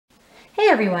Hey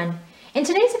everyone! In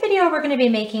today's video we're going to be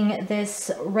making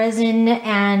this resin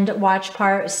and watch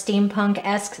part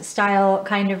steampunk-esque style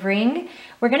kind of ring.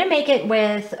 We're going to make it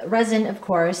with resin, of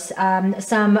course,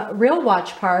 some real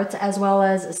watch parts as well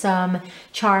as some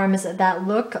charms that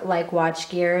look like watch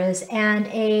gears, and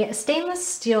a stainless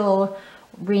steel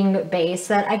ring base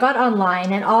that I got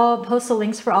online, and I'll post the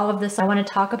links for all of this. I want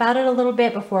to talk about it a little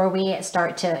bit before we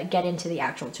start to get into the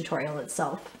actual tutorial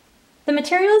itself. The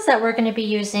materials that we're going to be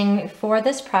using for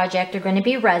this project are going to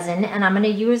be resin, and I'm going to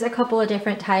use a couple of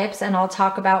different types, and I'll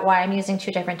talk about why I'm using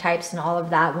two different types and all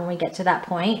of that when we get to that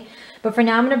point. But for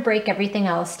now, I'm going to break everything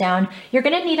else down. You're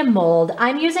going to need a mold.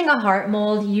 I'm using a heart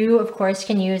mold. You, of course,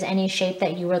 can use any shape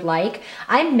that you would like.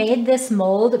 I made this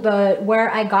mold, but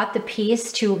where I got the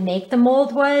piece to make the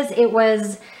mold it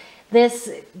was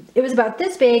about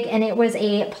this big, and it was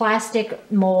a plastic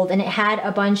mold, and it had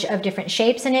a bunch of different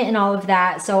shapes in it and all of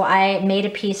that. So I made a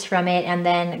piece from it and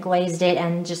then glazed it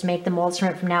and just make the molds from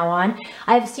it from now on.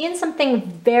 I've seen something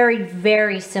very,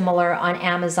 very similar on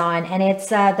Amazon, and it's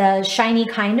the shiny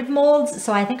kind of molds.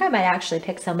 So I think I might actually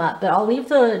pick some up, but I'll leave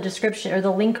the description or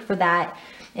the link for that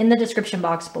in the description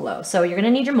box below. So you're going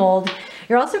to need your mold.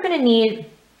 You're also going to need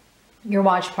your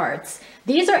watch parts.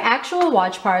 These are actual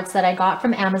watch parts that I got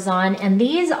from Amazon, and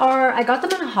I got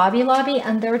them on Hobby Lobby,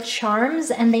 and they're charms,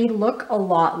 and they look a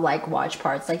lot like watch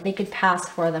parts. Like, they could pass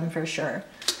for them for sure.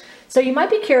 So you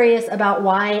might be curious about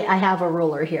why I have a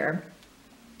ruler here.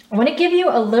 I want to give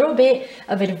you a little bit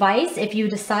of advice if you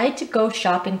decide to go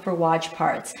shopping for watch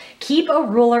parts. Keep a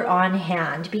ruler on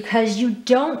hand, because you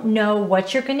don't know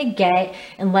what you're going to get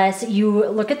unless you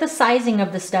look at the sizing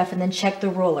of the stuff and then check the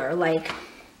ruler.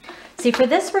 See, for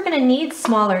this, we're going to need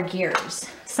smaller gears.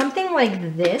 Something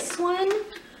like this one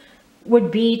would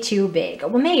be too big.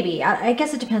 Well, maybe. I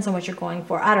guess it depends on what you're going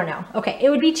for. I don't know. Okay, it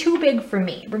would be too big for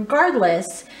me.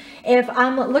 Regardless, if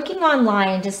I'm looking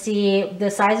online to see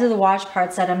the size of the watch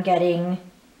parts that I'm getting,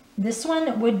 this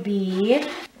one would be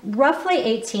roughly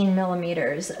 18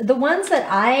 millimeters. The ones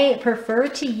that I prefer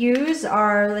to use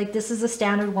are, this is a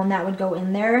standard one that would go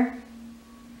in there.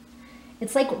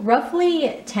 It's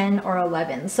roughly 10 or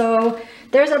 11. So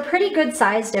there's a pretty good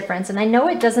size difference. And I know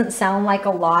it doesn't sound like a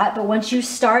lot, but once you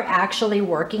start actually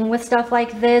working with stuff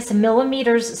like this,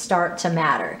 millimeters start to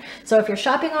matter. So if you're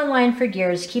shopping online for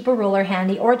gears, keep a ruler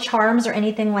handy, or charms or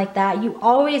anything like that. You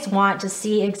always want to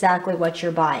see exactly what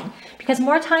you're buying, because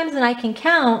more times than I can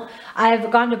count,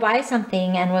 I've gone to buy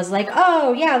something and was like,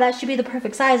 oh yeah, that should be the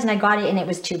perfect size. And I got it and it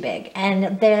was too big.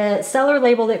 And the seller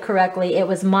labeled it correctly. It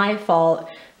was my fault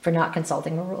for not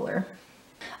consulting a ruler.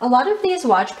 A lot of these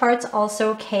watch parts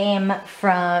also came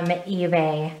from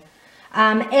eBay.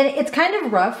 And it's kind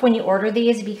of rough when you order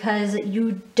these, because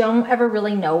you don't ever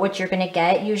really know what you're going to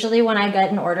get. Usually when I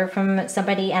get an order from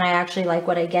somebody and I actually like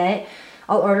what I get,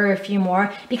 I'll order a few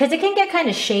more, because it can get kind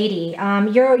of shady.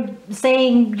 You're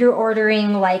saying you're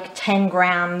ordering like 10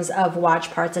 grams of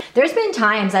watch parts. There's been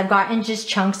times I've gotten just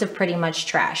chunks of pretty much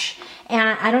trash,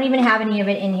 and I don't even have any of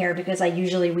it in here because I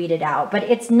usually weed it out, but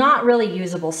it's not really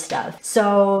usable stuff.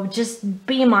 So just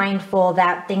be mindful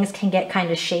that things can get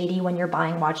kind of shady when you're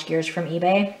buying watch gears from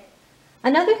eBay.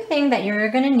 Another thing that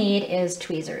you're going to need is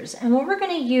tweezers. And what we're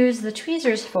going to use the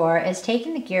tweezers for is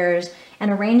taking the gears and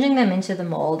arranging them into the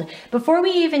mold. Before we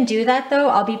even do that though,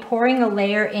 I'll be pouring a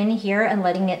layer in here and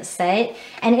letting it set.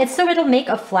 And it's so it'll make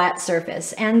a flat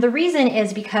surface. And the reason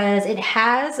is because it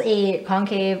has a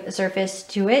concave surface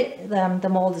to it. The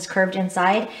mold is curved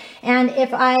inside. And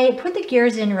if I put the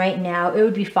gears in right now, it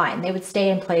would be fine. They would stay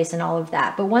in place and all of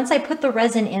that. But once I put the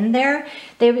resin in there,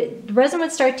 the resin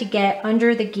would start to get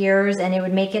under the gears, and it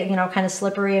would make it, kind of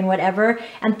slippery and whatever.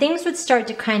 And things would start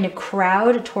to kind of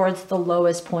crowd towards the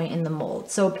lowest point in the mold.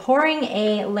 So pouring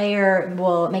a layer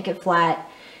will make it flat,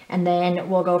 and then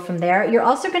we'll go from there. You're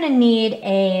also going to need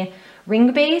a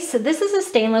ring base. This is a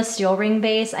stainless steel ring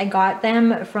base. I got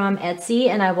them from Etsy,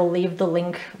 and I will leave the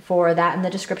link for that in the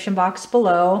description box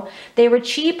below. They were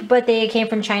cheap, but they came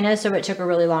from China, so it took a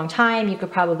really long time. You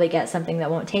could probably get something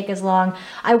that won't take as long.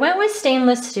 I went with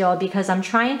stainless steel because I'm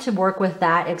trying to work with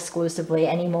that exclusively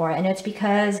anymore, and it's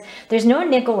because there's no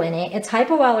nickel in it. It's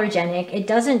hypoallergenic. It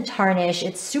doesn't tarnish.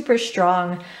 It's super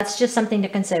strong. That's just something to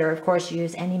consider. Of course,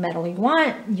 use any metal you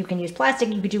want. You can use plastic.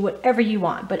 You could do whatever you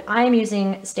want, but I'm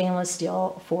using stainless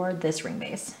steel for this ring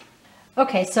base.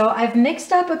 Okay, so I've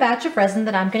mixed up a batch of resin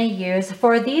that I'm going to use.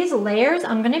 For these layers,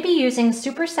 I'm going to be using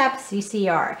Super Sap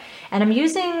CCR. And I'm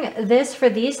using this for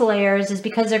these layers is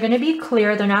because they're going to be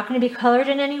clear. They're not going to be colored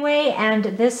in any way. And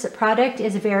this product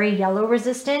is very yellow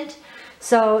resistant.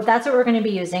 So that's what we're going to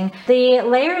be using. The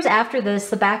layers after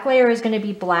this, the back layer is going to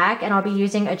be black, and I'll be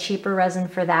using a cheaper resin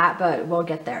for that, but we'll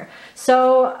get there.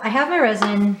 So I have my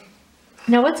resin.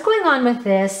 Now what's going on with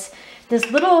this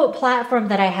little platform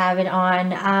that I have it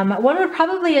on, one would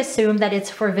probably assume that it's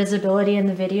for visibility in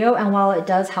the video, and while it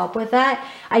does help with that,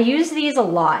 I use these a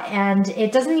lot, and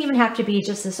it doesn't even have to be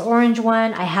just this orange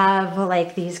one. I have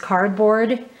like these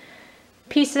cardboard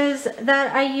pieces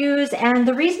that I use, and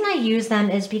the reason I use them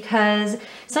is because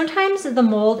sometimes the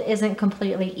mold isn't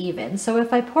completely even. So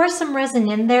if I pour some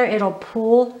resin in there, it'll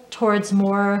pull towards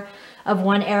more of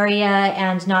one area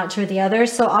and not to the other.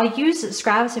 So I'll use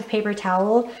scraps of paper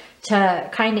towel to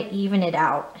kind of even it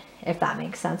out, if that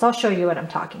makes sense. I'll show you what I'm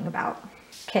talking about.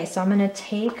 Okay, so I'm going to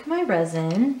take my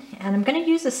resin and I'm going to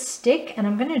use a stick and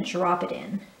I'm going to drop it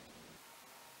in.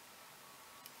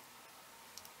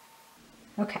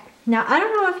 Okay, now I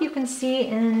don't know if you can see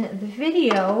in the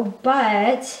video,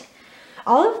 but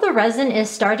all of the resin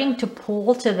is starting to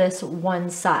pull to this one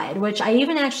side, which I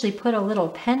even actually put a little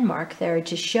pen mark there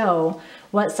to show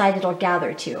what side it'll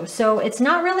gather to. So it's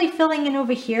not really filling in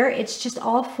over here, it's just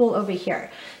all full over here.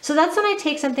 So that's when I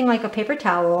take something like a paper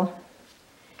towel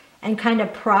and kind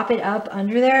of prop it up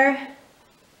under there.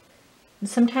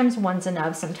 Sometimes one's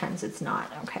enough, sometimes it's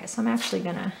not. Okay, so I'm actually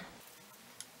gonna...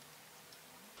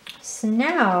 So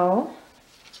now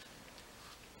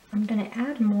I'm going to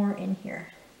add more in here.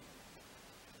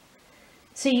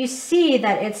 So you see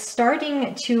that it's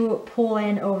starting to pull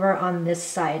in over on this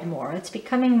side more. It's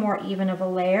becoming more even of a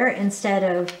layer instead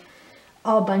of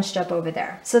all bunched up over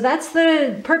there. So that's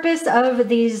the purpose of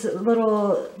these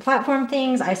little platform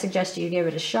things. I suggest you give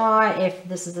it a shot if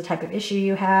this is the type of issue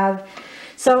you have.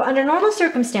 So under normal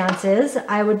circumstances,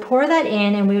 I would pour that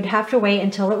in and we would have to wait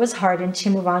until it was hardened to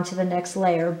move on to the next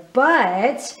layer.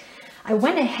 But I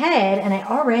went ahead and I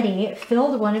already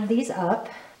filled one of these up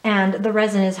and the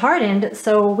resin is hardened,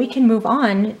 so we can move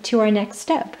on to our next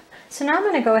step. So now I'm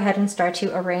going to go ahead and start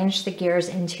to arrange the gears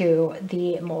into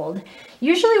the mold.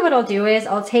 Usually what I'll do is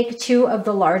I'll take two of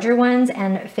the larger ones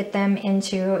and fit them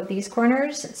into these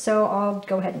corners. So I'll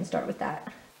go ahead and start with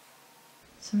that.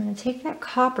 So I'm going to take that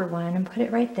copper one and put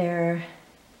it right there.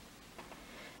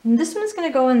 And this one's going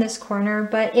to go in this corner,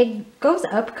 but it goes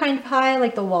up kind of high,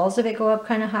 like the walls of it go up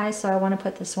kind of high, so I want to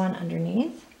put this one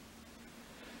underneath.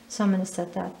 So I'm going to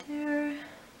set that there,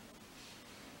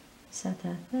 set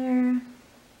that there.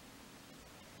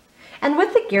 And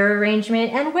with the gear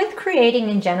arrangement and with creating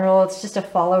in general, it's just a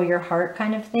follow your heart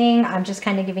kind of thing. I'm just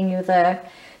kind of giving you the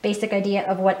basic idea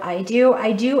of what I do.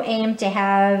 I do aim to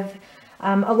have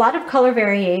a lot of color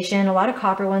variation, a lot of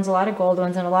copper ones, a lot of gold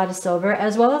ones, and a lot of silver,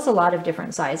 as well as a lot of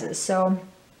different sizes. So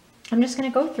I'm just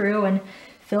going to go through and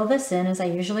fill this in as I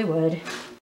usually would.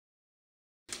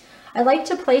 I like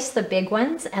to place the big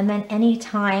ones, and then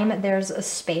anytime there's a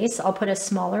space, I'll put a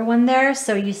smaller one there.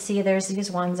 So you see there's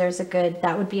these ones,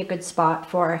 that would be a good spot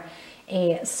for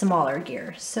a smaller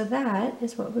gear. So that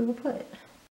is what we will put.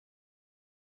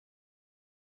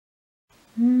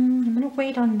 I'm going to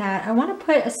wait on that. I want to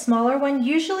put a smaller one,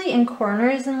 usually in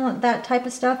corners and that type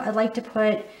of stuff. I like to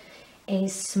put a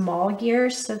small gear,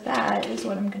 so that is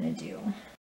what I'm going to do.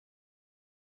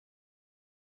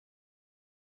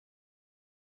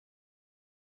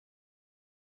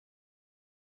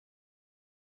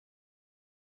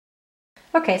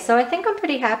 Okay, so I think I'm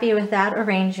pretty happy with that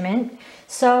arrangement.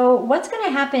 So what's going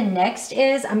to happen next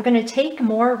is I'm going to take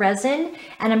more resin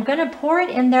and I'm going to pour it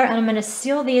in there and I'm going to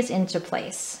seal these into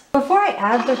place. Before I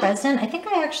add the resin, I think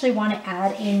I actually want to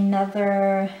add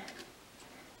another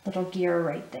little gear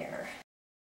right there.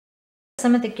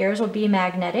 Some of the gears will be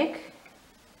magnetic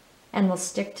and will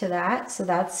stick to that, so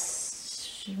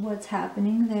that's what's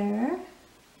happening there.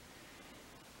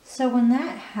 So when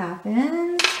that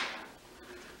happens,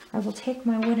 I will take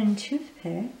my wooden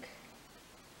toothpick.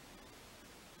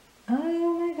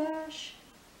 Oh my gosh.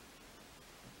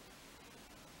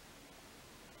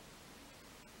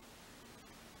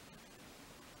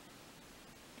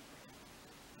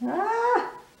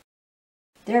 Ah!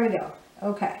 There we go.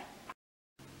 Okay.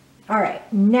 All right,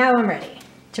 now I'm ready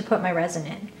to put my resin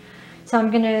in. So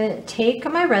I'm gonna take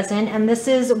my resin, and this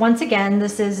is, once again,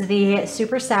 this is the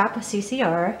Super Sap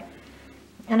CCR.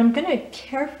 And I'm going to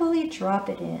carefully drop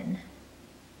it in.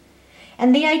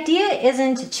 And the idea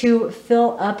isn't to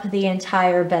fill up the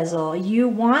entire bezel. You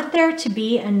want there to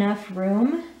be enough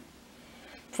room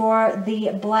for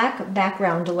the black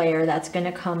background layer that's going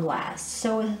to come last.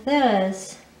 So with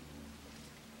this,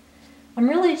 I'm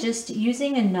really just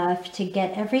using enough to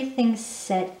get everything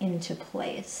set into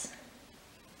place.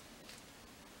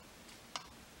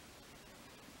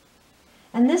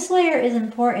 And this layer is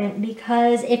important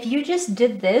because if you just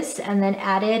did this and then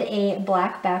added a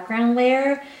black background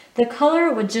layer, the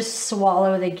color would just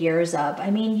swallow the gears up. I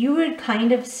mean, you would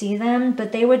kind of see them,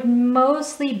 but they would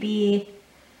mostly be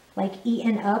like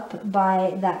eaten up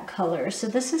by that color. So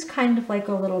this is kind of like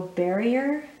a little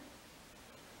barrier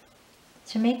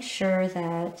to make sure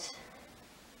that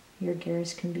your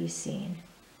gears can be seen.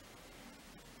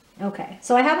 Okay,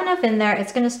 so I have enough in there.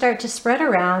 It's going to start to spread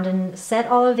around and set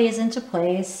all of these into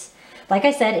place. Like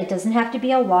I said, it doesn't have to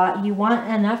be a lot. You want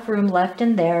enough room left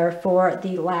in there for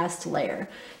the last layer.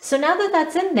 So now that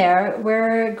that's in there,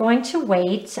 we're going to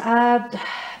wait.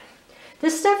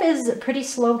 This stuff is pretty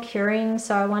slow curing,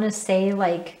 so I want to say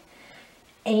like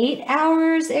 8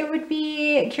 hours it would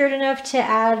be cured enough to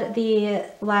add the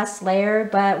last layer,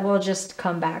 but we'll just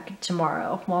come back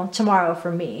tomorrow. Well, tomorrow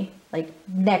for me, like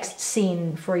next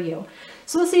scene for you.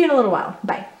 So we'll see you in a little while.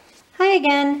 Bye. Hi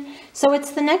again. So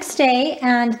it's the next day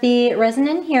and the resin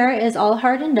in here is all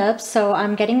hardened up, so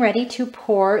I'm getting ready to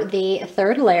pour the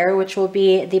third layer, which will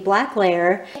be the black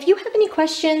layer. If you have any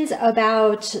questions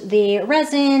about the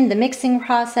resin, the mixing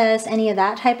process, any of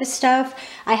that type of stuff,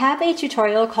 I have a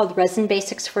tutorial called Resin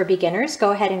Basics for Beginners.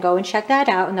 Go ahead and go and check that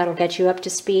out and that'll get you up to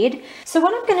speed. So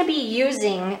what I'm going to be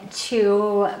using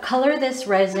to color this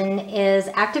resin is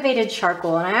activated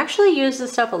charcoal, and I actually use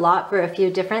this stuff a lot for a few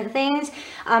different things.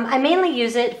 I mainly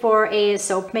use it for a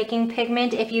soap making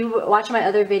pigment. If you watch my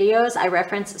other videos, I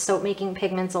reference soap making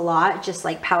pigments a lot, just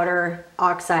like powder,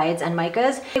 oxides, and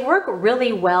micas. They work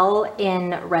really well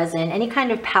in resin. Any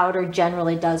kind of powder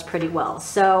generally does pretty well.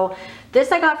 So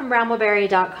this I got from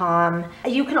brambleberry.com.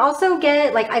 You can also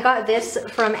get, like I got this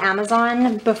from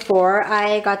Amazon before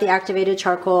I got the activated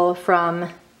charcoal from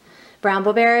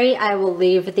Brambleberry. I will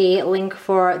leave the link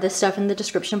for this stuff in the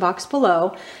description box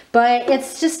below, but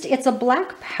it's a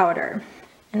black powder.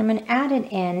 And I'm going to add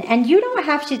it in, and you don't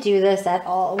have to do this at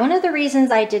all. One of the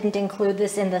reasons I didn't include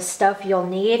this in the stuff you'll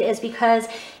need is because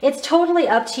it's totally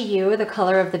up to you the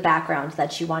color of the background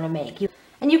that you want to make.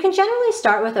 And you can generally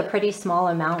start with a pretty small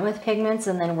amount with pigments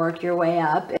and then work your way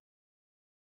up.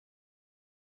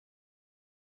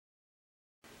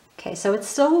 Okay, so it's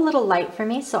still a little light for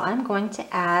me, so I'm going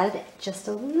to add just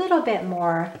a little bit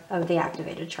more of the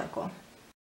activated charcoal.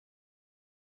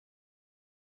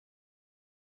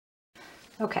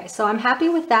 Okay, so I'm happy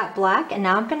with that black, and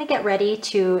now I'm going to get ready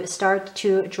to start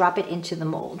to drop it into the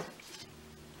mold.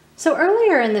 So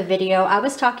earlier in the video, I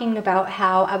was talking about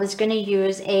how I was going to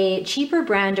use a cheaper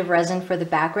brand of resin for the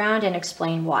background and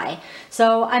explain why.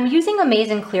 So I'm using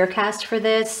Amazing Clearcast for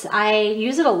this. I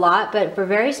use it a lot, but for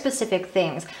very specific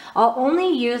things. I'll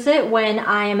only use it when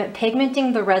I'm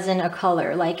pigmenting the resin a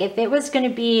color. Like if it was going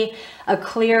to be a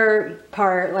clear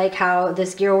part, like how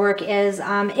this gear work is,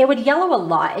 it would yellow a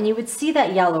lot and you would see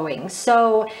that yellowing.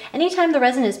 So anytime the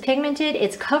resin is pigmented,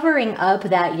 it's covering up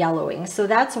that yellowing. So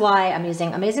that's why I'm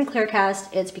using Amazing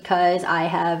Clearcast. It's because I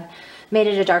have made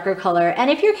it a darker color. And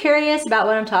if you're curious about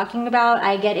what I'm talking about,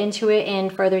 I get into it in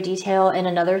further detail in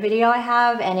another video I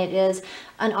have, and it is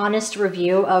an honest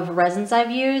review of resins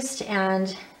I've used,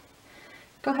 and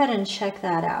go ahead and check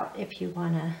that out if you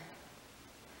want to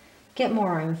get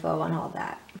more info on all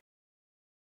that.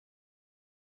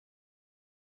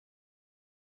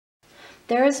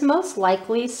 There is most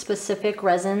likely specific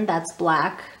resin that's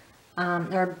black,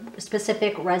 or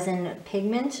specific resin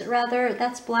pigment rather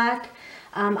that's black.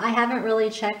 I haven't really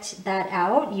checked that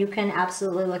out. You can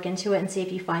absolutely look into it and see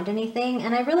if you find anything,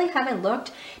 and I really haven't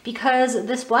looked because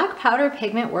this black powder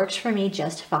pigment works for me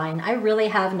just fine. I really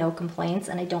have no complaints,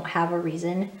 and I don't have a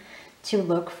reason to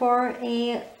look for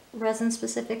a resin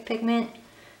specific pigment,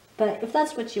 but if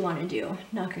that's what you want to do,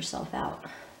 knock yourself out.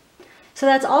 So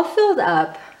that's all filled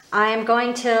up. I'm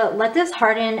going to let this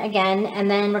harden again,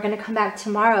 and then we're going to come back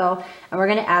tomorrow and we're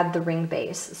going to add the ring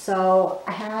base. So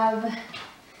I have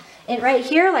it right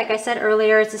here. Like I said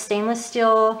earlier, it's a stainless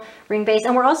steel ring base,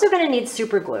 and we're also going to need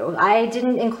super glue. I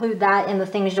didn't include that in the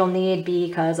things you'll need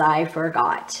because I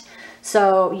forgot.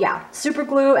 So yeah, super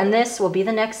glue, and this will be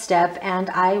the next step, and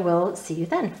I will see you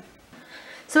then.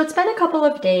 So it's been a couple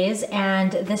of days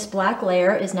and this black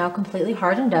layer is now completely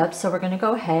hardened up, so we're going to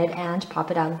go ahead and pop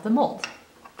it out of the mold.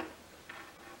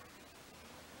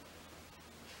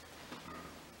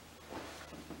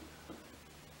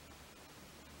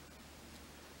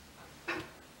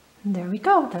 And there we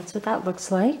go, that's what that looks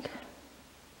like.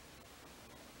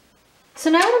 So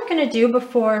now what I'm going to do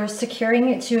before securing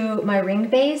it to my ring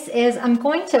base is I'm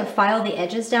going to file the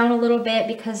edges down a little bit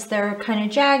because they're kind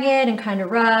of jagged and kind of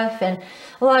rough, and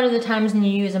a lot of the times when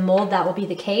you use a mold that will be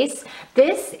the case.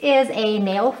 This is a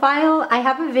nail file. I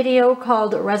have a video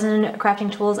called Resin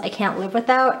Crafting Tools I Can't Live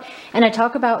Without, and I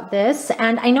talk about this,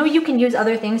 and I know you can use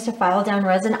other things to file down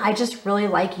resin. I just really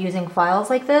like using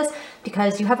files like this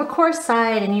because you have a coarse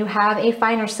side and you have a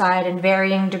finer side and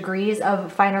varying degrees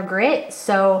of finer grit.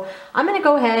 So I'm going to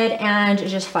go ahead and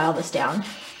just file this down.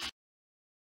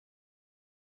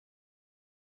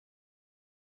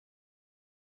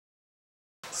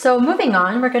 So moving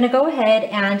on, we're going to go ahead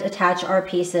and attach our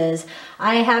pieces.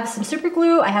 I have some super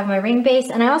glue, I have my ring base,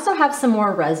 and I also have some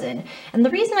more resin. And the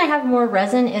reason I have more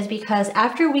resin is because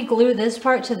after we glue this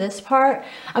part to this part,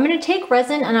 I'm going to take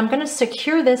resin and I'm going to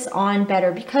secure this on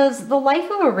better because the life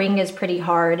of a ring is pretty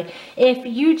hard. If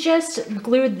you just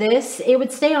glued this, it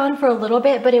would stay on for a little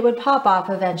bit, but it would pop off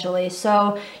eventually.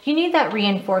 So you need that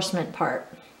reinforcement part.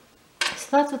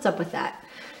 So that's what's up with that.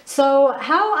 So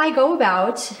how I go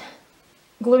about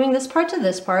gluing this part to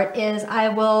this part is I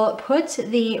will put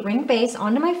the ring base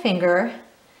onto my finger,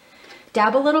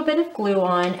 dab a little bit of glue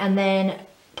on, and then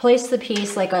place the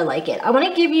piece like I like it. I want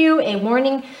to give you a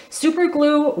warning, super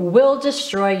glue will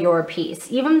destroy your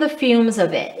piece, even the fumes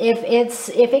of it. If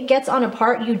it gets on a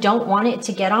part you don't want it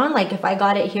to get on, like if I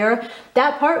got it here,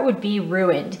 that part would be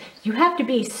ruined. You have to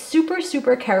be super,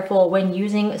 super careful when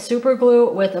using super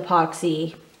glue with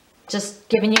epoxy. Just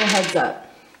giving you a heads up.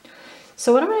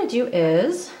 So what I'm going to do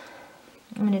is,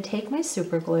 I'm going to take my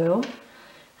super glue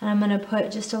and I'm going to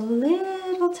put just a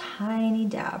little tiny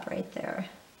dab right there.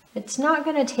 It's not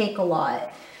going to take a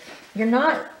lot. You're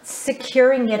not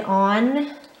securing it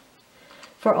on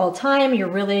for all time. You're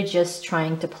really just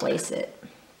trying to place it.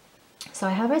 So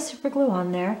I have my super glue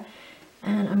on there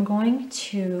and I'm going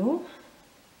to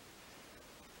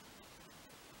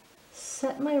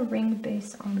set my ring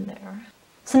base on there.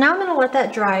 So now I'm going to let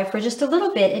that dry for just a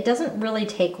little bit. It doesn't really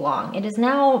take long. It is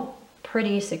now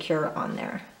pretty secure on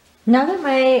there. Now that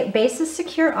my base is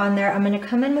secure on there, I'm going to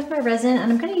come in with my resin and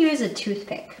I'm going to use a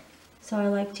toothpick. So I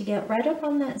like to get right up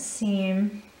on that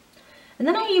seam. And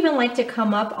then I even like to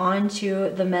come up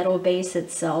onto the metal base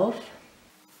itself.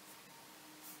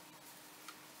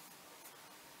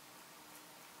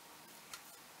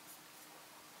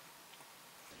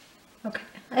 Okay,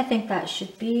 I think that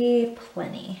should be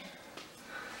plenty.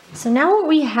 So now what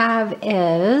we have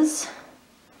is,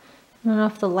 I don't know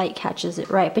if the light catches it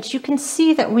right, but you can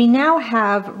see that we now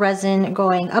have resin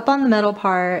going up on the metal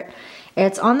part,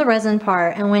 it's on the resin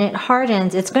part, and when it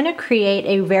hardens, it's going to create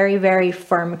a very, very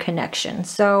firm connection.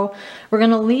 So we're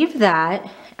going to leave that,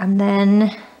 and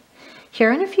then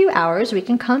here in a few hours, we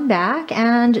can come back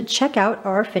and check out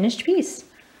our finished piece.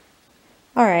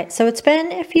 All right, so it's been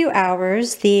a few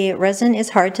hours. The resin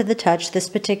is hard to the touch. This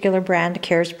particular brand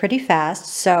cures pretty fast.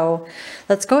 So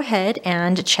let's go ahead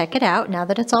and check it out now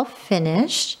that it's all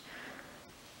finished.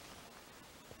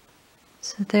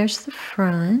 So there's the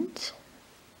front.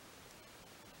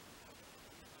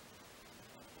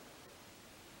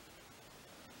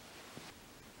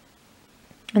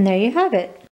 And there you have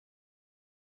it.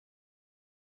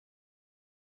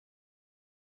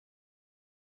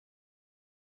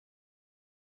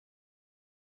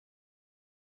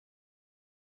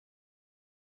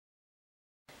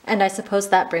 And I suppose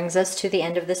that brings us to the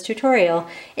end of this tutorial.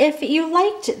 If you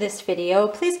liked this video,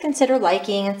 please consider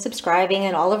liking and subscribing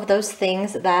and all of those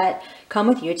things that come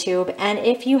with YouTube. And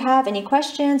if you have any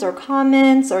questions or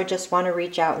comments or just want to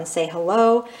reach out and say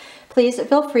hello, please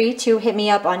feel free to hit me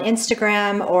up on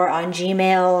Instagram or on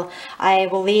Gmail. I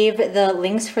will leave the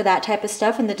links for that type of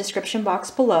stuff in the description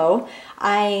box below.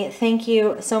 I thank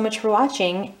you so much for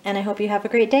watching, and I hope you have a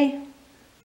great day.